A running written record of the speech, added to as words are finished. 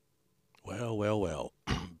Well, well, well.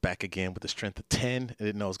 Back again with the strength of 10. I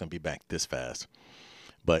didn't know it was going to be back this fast.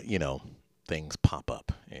 But, things pop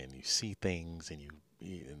up and you see things and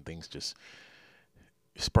things just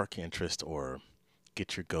spark your interest or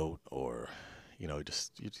get your goat or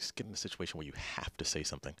just you just get in a situation where you have to say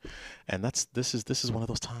something. And this is one of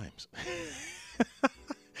those times.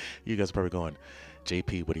 You guys are probably going,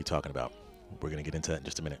 "JP, what are you talking about?" We're going to get into that in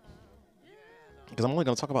just a minute. Because I'm only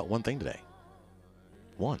going to talk about one thing today.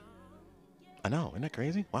 One. I know, isn't that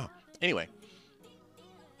crazy? Wow. Anyway,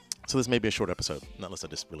 so this may be a short episode, not unless I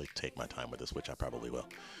just really take my time with this, which I probably will.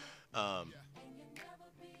 Um,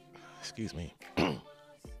 Excuse me.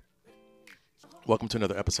 Welcome to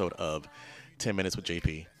another episode of 10 Minutes with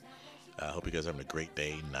JP. I hope you guys are having a great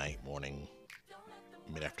day, night, morning,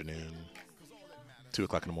 mid-afternoon, 2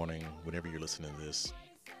 o'clock in the morning, whenever you're listening to this.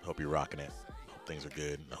 I hope you're rocking it. Hope things are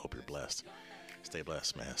good. I hope you're blessed. Stay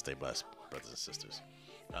blessed, man. Stay blessed, brothers and sisters.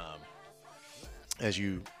 As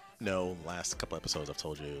you know, last couple episodes I've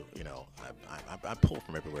told you, I pull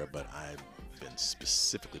from everywhere, but I've been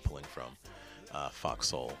specifically pulling from Fox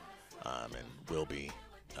Soul, and will be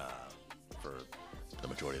for the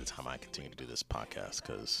majority of the time I continue to do this podcast,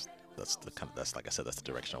 because that's like I said, that's the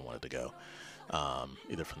direction I wanted to go,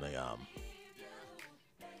 either from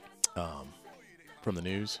the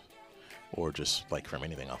news or just like from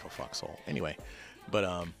anything off of Fox Soul. Anyway,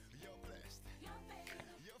 but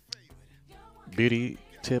beauty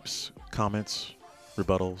tips, comments,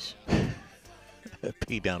 rebuttals,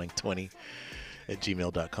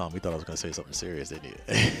 pdowning20@gmail.com. You thought I was going to say something serious, didn't you?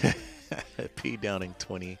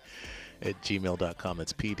 pdowning20@gmail.com.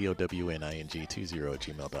 That's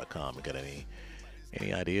pdowning20@gmail.com. You got any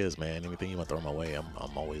ideas, man? Anything you want to throw my way?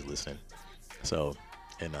 I'm always listening. So,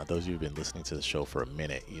 and those of you who've been listening to the show for a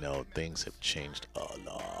minute, things have changed a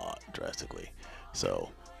lot drastically. So,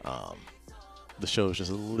 the show is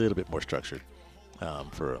just a little bit more structured.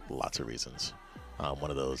 For lots of reasons.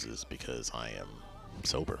 One of those is because I am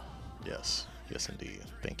sober. Yes, indeed.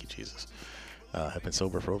 Thank you, Jesus. I've been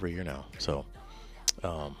sober for over a year now. So,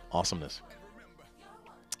 awesomeness.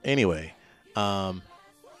 Anyway, I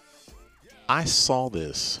saw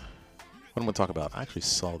this. What I'm going to talk about, I actually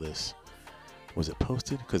saw this. Was it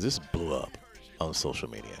posted? Because this blew up on social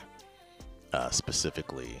media.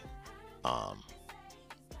 Specifically,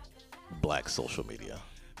 black social media.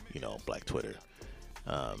 Black Twitter.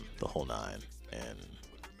 The whole nine. And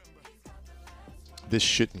this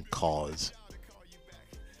shouldn't cause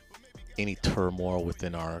any turmoil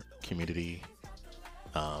within our community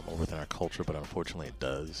or within our culture, but unfortunately it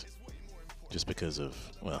does, just because of,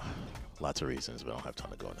 well, lots of reasons, but I don't have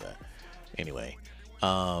time to go into that. Anyway,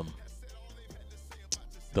 the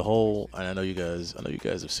whole, and I know you guys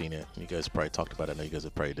have seen it. You guys probably talked about it. I know you guys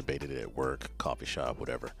have probably debated it at work, coffee shop,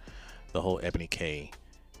 whatever. The whole Ebony K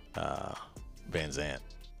Van Zant,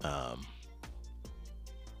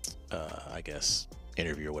 I guess,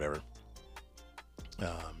 interview or whatever,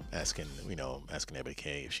 asking Ebony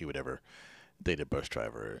K if she would ever date a bus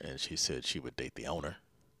driver, and she said she would date the owner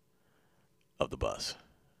of the bus,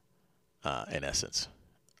 in essence,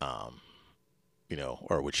 or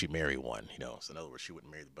would she marry one, so in other words, she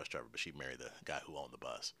wouldn't marry the bus driver, but she'd marry the guy who owned the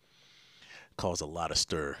bus. Caused a lot of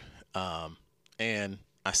stir, and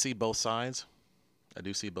I see both sides. I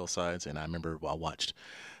do see both sides, and I remember I watched.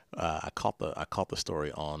 I caught the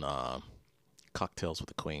story on Cocktails with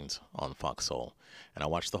the Queens on Fox Soul, and I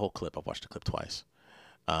watched the whole clip. I've watched the clip twice,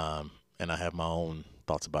 and I have my own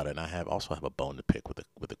thoughts about it. And I also have a bone to pick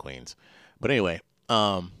with the Queens. But anyway,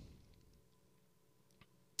 I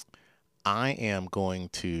am going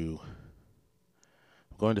to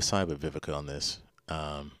side with Vivica on this,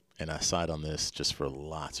 and I side on this just for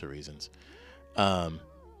lots of reasons.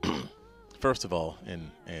 First of all, and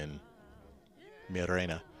Mi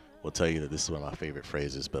Reina will tell you that this is one of my favorite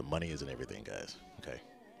phrases, but money isn't everything, guys. Okay?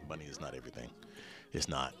 Money is not everything. It's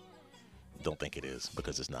not. Don't think it is,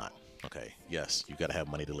 because it's not. Okay? Yes, you got to have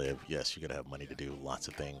money to live. Yes, you got to have money to do lots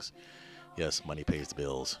of things. Yes, money pays the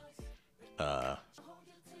bills.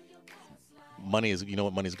 Money is,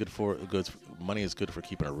 what money is good for? Money is good for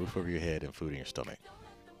keeping a roof over your head and food in your stomach.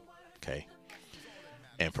 Okay?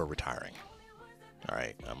 And for retiring. All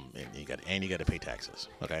right, and you got to pay taxes.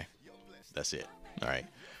 Okay, that's it. All right,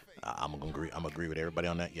 I'm gonna agree with everybody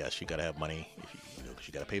on that. Yes, you got to have money. Because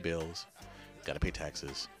you got to pay bills, you got to pay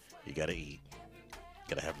taxes, you got to eat, you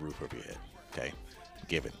got to have a roof over your head. Okay,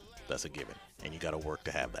 given. That's a given, and you got to work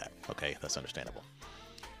to have that. Okay, that's understandable.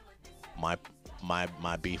 My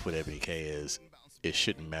beef with Ebony K is it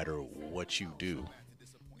shouldn't matter what you do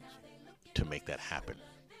to make that happen.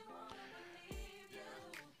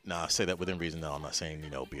 Now I say that within reason. No, I'm not saying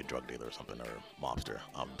be a drug dealer or something or a mobster.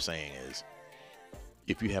 I'm saying is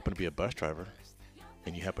if you happen to be a bus driver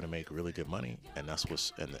and you happen to make really good money and that's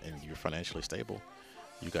and you're financially stable,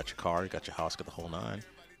 you got your car, you got your house, got the whole nine.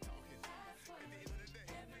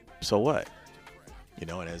 So what? And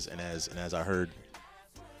as I heard,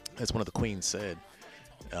 as one of the queens said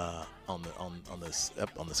on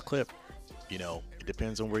this clip, it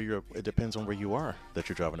depends on where you are that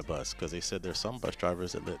you're driving a bus, because they said there's some bus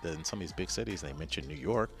drivers that live in some of these big cities, and they mentioned New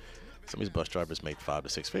York. Some of these bus drivers make 5 to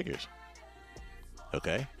 6 figures.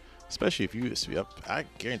 Okay, especially if I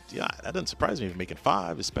guarantee, yeah, that doesn't surprise me if you're making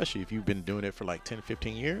 5, especially if you've been doing it for like 10,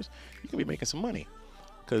 15 years. You can be making some money,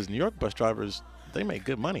 because New York bus drivers, they make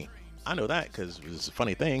good money. I know that because it was a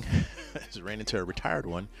funny thing. I just ran into a retired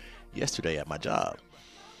one yesterday at my job.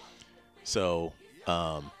 So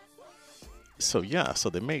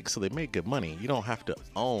they make good money. You don't have to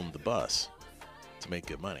own the bus to make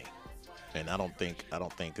good money. And I don't think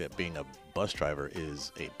that being a bus driver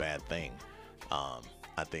is a bad thing.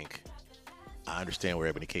 I think I understand where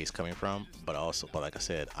Ebony K is coming from, but like I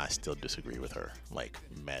said, I still disagree with her, like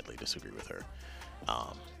madly disagree with her,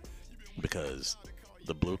 because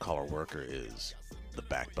the blue collar worker is the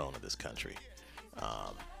backbone of this country,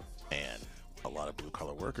 and a lot of blue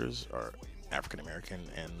collar workers are African American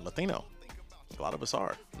and Latino. A lot of us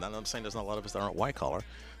are. Not that I'm saying there's not a lot of us that aren't white collar,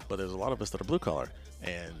 but there's a lot of us that are blue collar,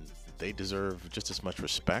 and they deserve just as much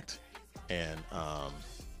respect and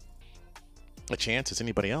a chance as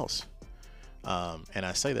anybody else. And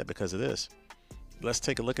I say that because of this. Let's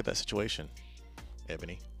take a look at that situation,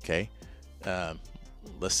 Ebony. Okay,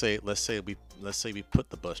 let's say we put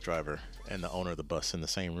the bus driver and the owner of the bus in the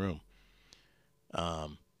same room.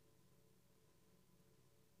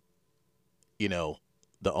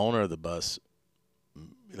 The owner of the bus,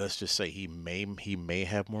 let's just say he may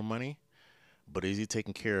have more money, but is he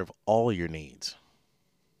taking care of all your needs?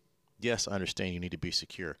 Yes, I understand you need to be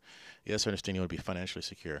secure. Yes, I understand you want to be financially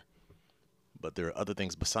secure, but there are other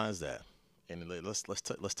things besides that. And let's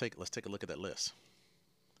take a look at that list,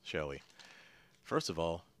 shall we? First of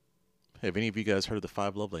all, have any of you guys heard of the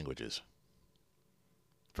 5 love languages?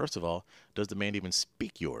 First of all, does the man even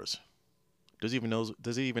speak yours? Does he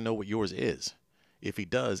even know what yours is? If he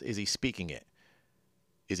does, is he speaking it?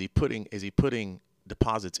 Is he putting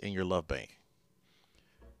deposits in your love bank?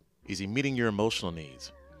 Is he meeting your emotional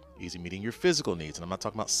needs? Is he meeting your physical needs? And I'm not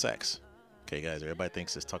talking about sex. Okay, guys, everybody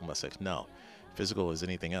thinks it's talking about sex. No. Physical is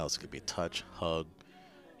anything else. It could be a touch, hug,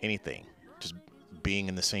 anything. Just being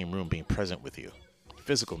in the same room, being present with you.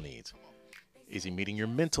 Physical needs. Is he meeting your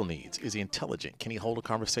mental needs? Is he intelligent? Can he hold a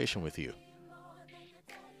conversation with you?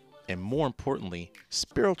 And more importantly,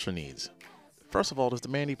 spiritual needs. First of all, does the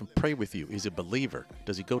man even pray with you? Is he a believer?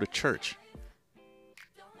 Does he go to church?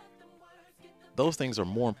 Those things are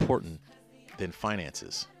more important than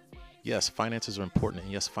finances. Yes, finances are important,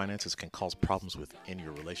 and yes, finances can cause problems within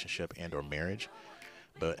your relationship and or marriage.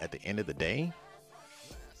 But at the end of the day,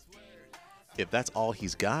 if that's all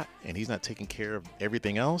he's got and he's not taking care of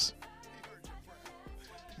everything else,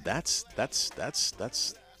 that's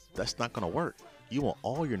not going to work. You want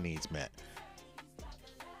all your needs met.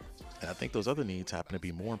 And I think those other needs happen to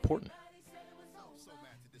be more important.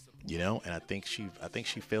 And I think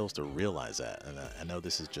she fails to realize that. And I know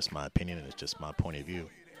this is just my opinion and it's just my point of view,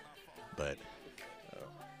 but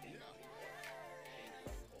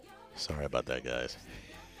sorry about that, guys.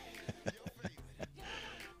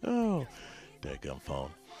 Oh, dadgum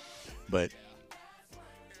phone. But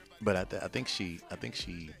I think she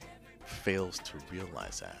fails to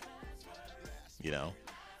realize that.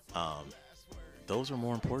 Those are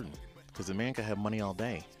more important, because the man can have money all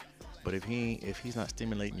day, but if he's not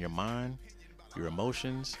stimulating your mind, your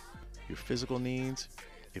emotions, your physical needs,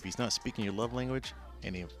 if he's not speaking your love language,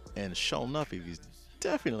 and sure enough, if he's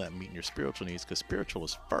definitely not meeting your spiritual needs, because spiritual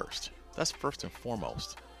is first. That's first and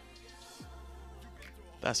foremost.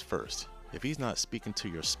 That's first. If he's not speaking to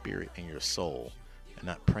your spirit and your soul and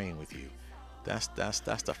not praying with you, that's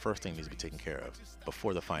the first thing that needs to be taken care of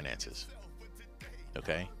before the finances.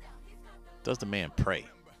 Okay? Does the man pray?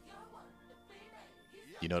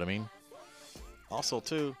 You know what I mean? Also,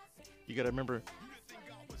 too, you gotta remember.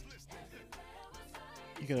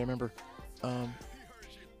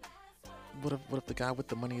 What if the guy with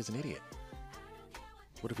the money is an idiot?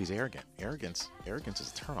 What if he's arrogant? Arrogance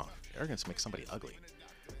is a turnoff. Arrogance makes somebody ugly.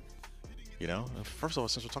 First of all,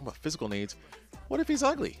 since we're talking about physical needs, what if he's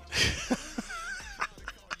ugly?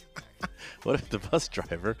 What if the bus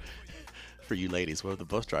driver, for you ladies, what if the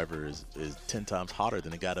bus driver is 10 times hotter than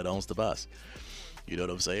the guy that owns the bus? You know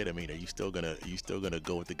what I'm saying? I mean, are you still gonna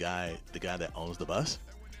go with the guy that owns the bus?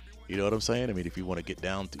 You know what I'm saying? I mean, if you want to get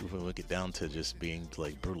down to, if we want to get down to just being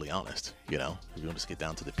like brutally honest, you know, if you want to just get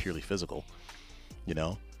down to the purely physical, you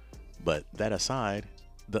know. But that aside,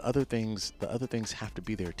 the other things have to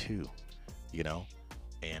be there too, you know.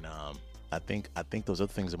 And I think those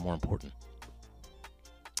other things are more important.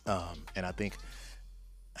 And I think,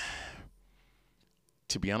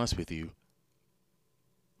 to be honest with you,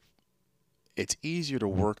 it's easier to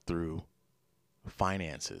work through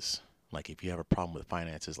finances. Like if you have a problem with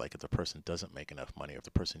finances, like if the person doesn't make enough money, or if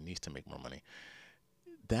the person needs to make more money,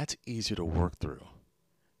 that's easier to work through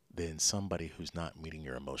than somebody who's not meeting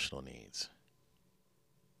your emotional needs.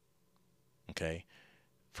 Okay?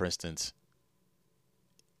 For instance,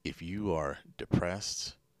 if you are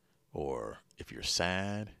depressed, or if you're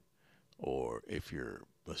sad, or if you're,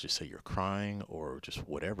 let's just say you're crying, or just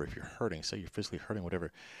whatever, if you're hurting, say you're physically hurting,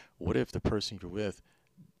 whatever, what if the person you're with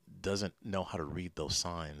doesn't know how to read those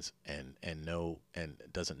signs, and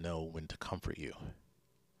doesn't know when to comfort you,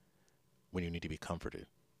 when you need to be comforted?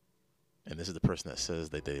 And this is the person that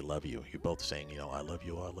says that they love you. You're both saying, you know, I love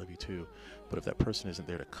you, oh, I love you too. But if that person isn't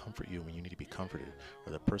there to comfort you when you need to be comforted,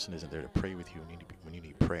 or that person isn't there to pray with you when you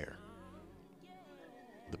need prayer,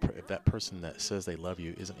 if that person that says they love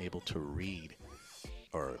you isn't able to read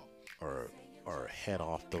or head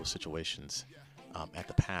off those situations at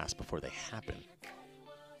the pass before they happen,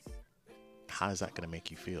 how is that going to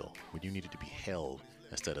make you feel when you needed to be held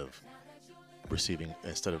instead of receiving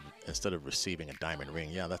a diamond ring?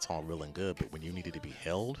 Yeah, that's all real and good, but when you needed to be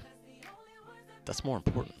held, that's more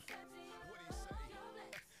important.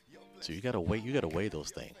 So you gotta weigh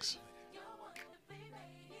those things.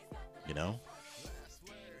 You know,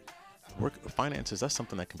 finances, that's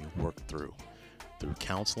something that can be worked through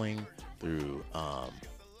counseling, through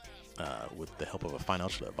with the help of a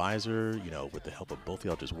financial advisor, you know, with the help of both of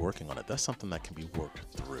y'all just working on it. That's something that can be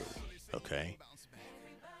worked through. Okay,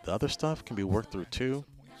 the other stuff can be worked through too,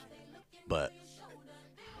 but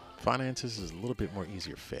finances is a little bit more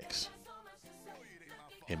easier fix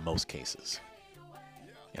in most cases.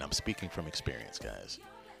 And I'm speaking from experience, guys.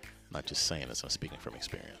 I'm not just saying this, I'm speaking from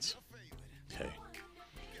experience. Okay.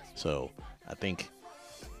 So I think,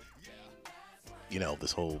 you know,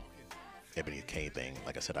 this whole Ebony K thing,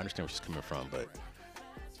 like I said, I understand where she's coming from, but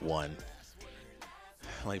one,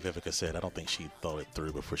 like Vivica said, I don't think she thought it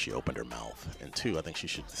through before she opened her mouth. And two, I think she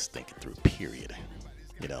should just think it through, period.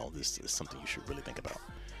 You know, this is something you should really think about.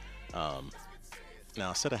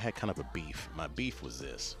 Now, I said I had kind of a beef. My beef was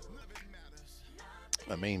this.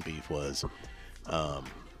 My main beef was,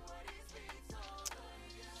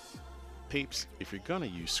 peeps, if you're going to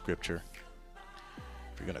use scripture,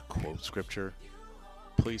 if you're going to quote scripture,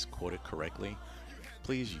 please quote it correctly.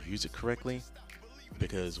 Please use it correctly.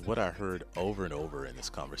 Because what I heard over and over in this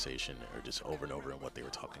conversation, or just over and over in what they were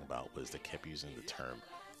talking about, was they kept using the term,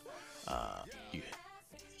 you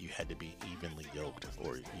had to be evenly yoked,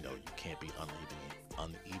 or, you know, you can't be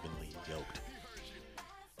unevenly yoked.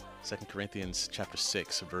 2 Corinthians chapter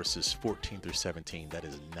 6, verses 14 through 17, that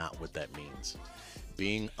is not what that means.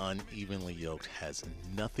 Being unevenly yoked has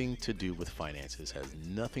nothing to do with finances, has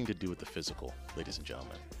nothing to do with the physical, ladies and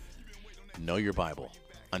gentlemen. Know your Bible.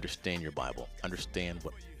 Understand your Bible. Understand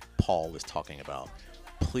what Paul is talking about.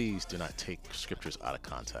 Please do not take scriptures out of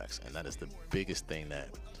context. And that is the biggest thing that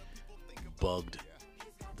bugged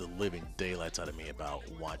the living daylights out of me about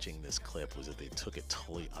watching this clip, was that they took it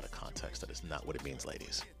totally out of context. That is not what it means,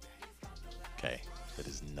 ladies. Okay, that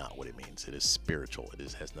is not what it means. It is spiritual.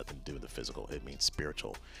 Has nothing to do with the physical. It means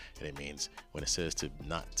spiritual, and it means when it says to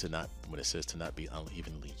not be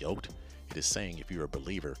unevenly yoked, it is saying if you're a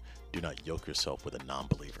believer, do not yoke yourself with a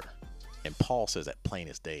non-believer. And Paul says that plain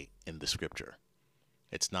as day in the scripture.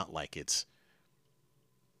 It's not like it's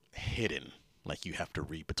hidden, like you have to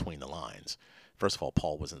read between the lines. First of all,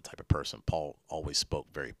 Paul wasn't the type of person. Paul always spoke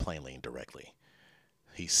very plainly and directly.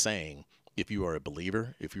 He's saying, if you are a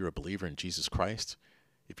believer, if you're a believer in Jesus Christ,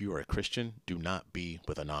 if you are a Christian, do not be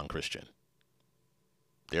with a non-Christian.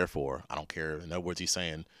 Therefore, I don't care. In other words, he's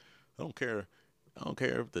saying, I don't care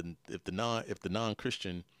if the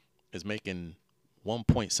non-Christian is making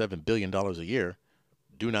 $1.7 billion a year,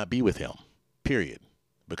 do not be with him. Period.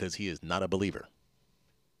 Because he is not a believer.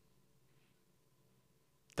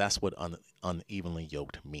 That's what unevenly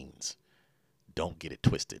yoked means. Don't get it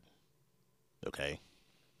twisted. Okay?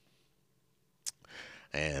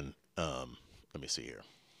 And let me see here.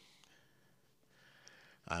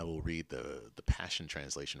 I will read the Passion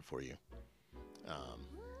Translation for you.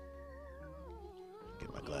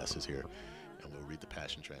 Get my glasses here, and we'll read the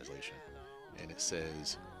Passion Translation. And it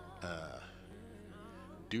says,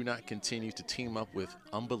 do not continue to team up with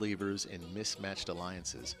unbelievers in mismatched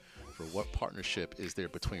alliances, For what partnership is there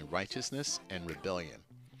between righteousness and rebellion?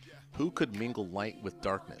 Who could mingle light with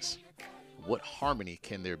darkness? What harmony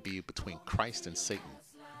can there be between Christ and Satan?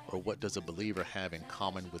 Or what does a believer have in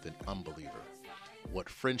common with an unbeliever? What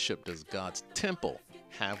friendship does God's temple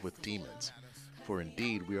have with demons? For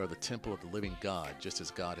indeed we are the temple of the living God, just as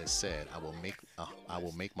God has said, I will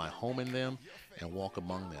make my home in them and walk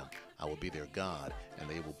among them. I will be their God, and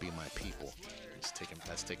they will be my people.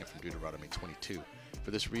 That's taken from Deuteronomy 22. For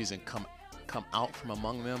this reason, come out from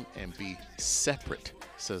among them and be separate,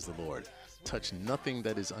 says the Lord. Touch nothing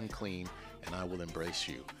that is unclean, and I will embrace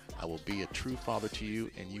you. I will be a true father to you,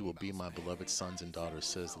 and you will be my beloved sons and daughters,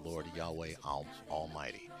 says the Lord Yahweh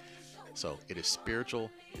Almighty. So it is spiritual.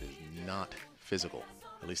 It is not physical,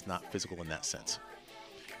 at least not physical in that sense.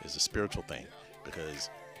 It's a spiritual thing, because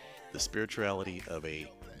the spirituality of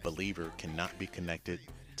a believer cannot be connected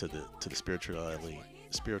to the spirituality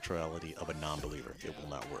of a non-believer. It will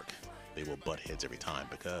not work. They will butt heads every time,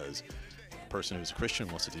 because a person who's a Christian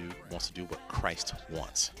wants to do what Christ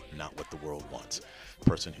wants, not what the world wants. A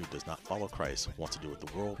person who does not follow Christ wants to do what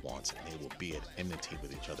the world wants, and they will be at enmity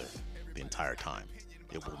with each other the entire time.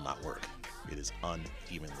 It will not work. It is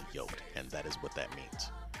unevenly yoked, and that is what that means.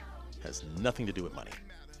 It has nothing to do with money.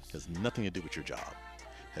 It has nothing to do with your job.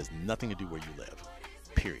 It has nothing to do where you live.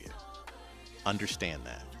 Period. Understand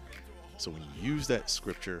that. So when you use that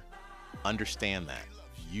scripture, understand that.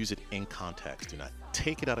 Use it in context. Do not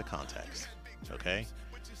take it out of context. Okay?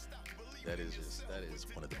 That is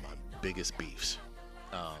one of my biggest beefs.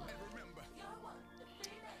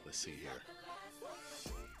 Let's see here.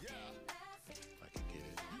 If I can get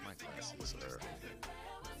it. My glasses are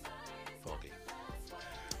foggy.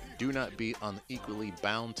 Do not be unequally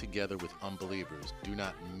bound together with unbelievers. Do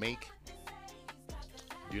not make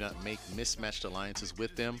mismatched alliances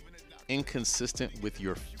with them, inconsistent with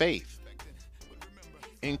your faith.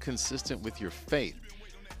 Inconsistent with your faith.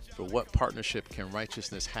 For what partnership can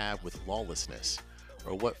righteousness have with lawlessness?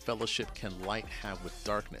 Or what fellowship can light have with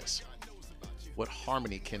darkness? What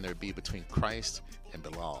harmony can there be between Christ and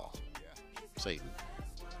Belial, Satan?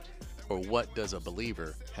 Or what does a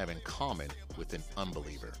believer have in common with an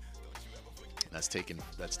unbeliever? That's taken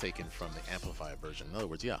from the Amplified version. In other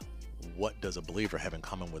words, yeah, what does a believer have in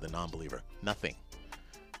common with a non-believer? Nothing.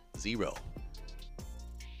 Zero.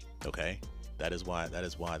 Okay? That is why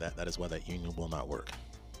that union will not work.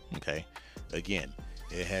 Okay? Again,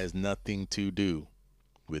 it has nothing to do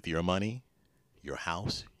with your money, your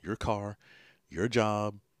house, your car, your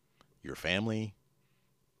job, your family,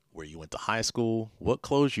 where you went to high school, what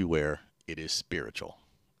clothes you wear. It is spiritual.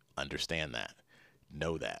 Understand that.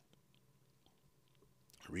 Know that.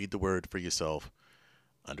 Read the word for yourself.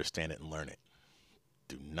 Understand it and learn it.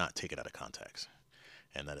 Do not take it out of context.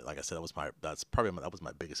 And that, like I said, that was my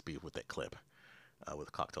biggest beef with that clip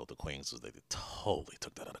with Cocktail with the Queens, was they totally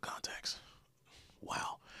took that out of context.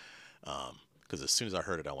 Wow. Because as soon as I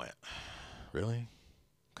heard it, I went, really?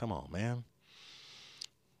 Come on, man.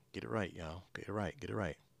 Get it right, y'all. Get it right. Get it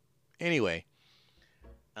right. Anyway,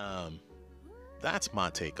 that's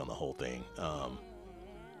my take on the whole thing.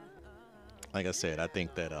 Like I said, I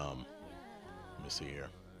think that, let me see here.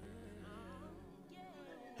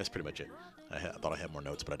 That's pretty much it. I thought I had more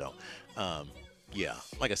notes, but I don't. Yeah,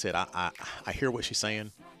 like I said, I hear what she's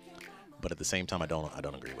saying, but at the same time, I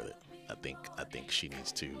don't agree with it. I think she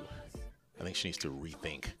needs to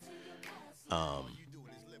rethink. I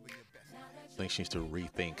think she needs to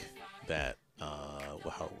rethink that.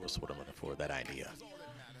 What's what I'm looking for? That idea.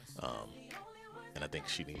 And I think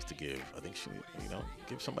she needs to give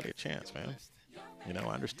somebody a chance, man. I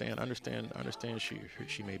understand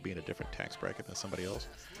she may be in a different tax bracket than somebody else,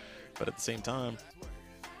 but at the same time,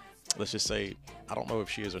 let's just say, I don't know if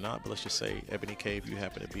she is or not, but let's just say, Ebony K, if you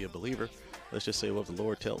happen to be a believer, let's just say, what if the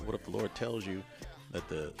Lord tells you that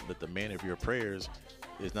the man of your prayers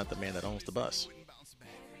is not the man that owns the bus?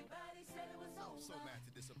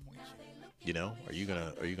 Are you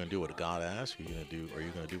gonna do what God asks? Are you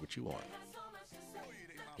gonna do what you want?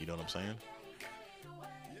 You know what I'm saying?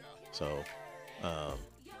 So,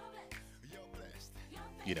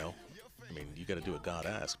 you got to do what God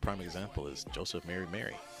asks. Prime example is Joseph married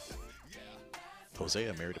Mary.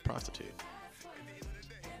 Hosea married a prostitute.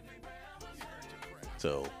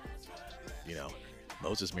 So,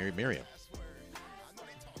 Moses married Miriam.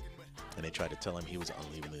 And they tried to tell him he was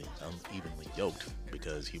unevenly yoked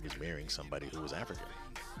because he was marrying somebody who was African.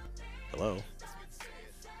 Hello?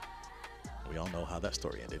 We all know how that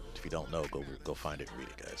story ended. If you don't know, go find it and read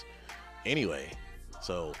it, guys. Anyway,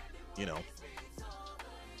 so,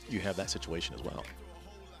 you have that situation as well.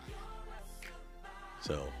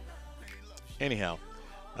 So, anyhow,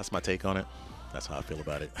 that's my take on it. That's how I feel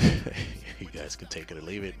about it. You guys can take it or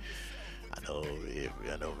leave it. I know,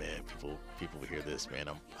 man. People will hear this, man.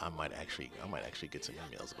 I might actually get some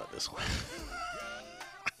emails about this one,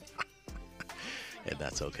 and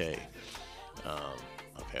that's okay.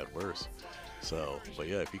 I've had worse. So, but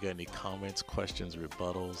yeah, if you got any comments, questions,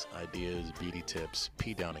 rebuttals, ideas, beauty tips,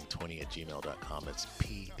 pdowning20@gmail.com. That's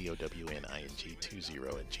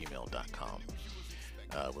pdowning20@gmail.com.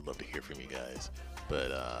 Would love to hear from you guys.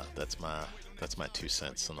 But that's my 2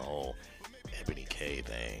 cents on the whole Ebony K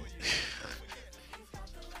thing.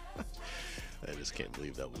 I just can't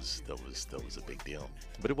believe that was a big deal.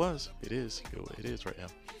 But it was. It is right now.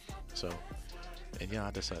 So, and yeah,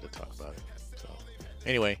 I decided to talk about it. So,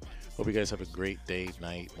 anyway, hope you guys have a great day,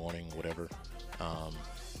 night, morning, whatever.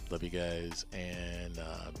 Love you guys, and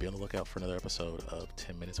be on the lookout for another episode of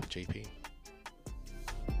 10 Minutes with JP.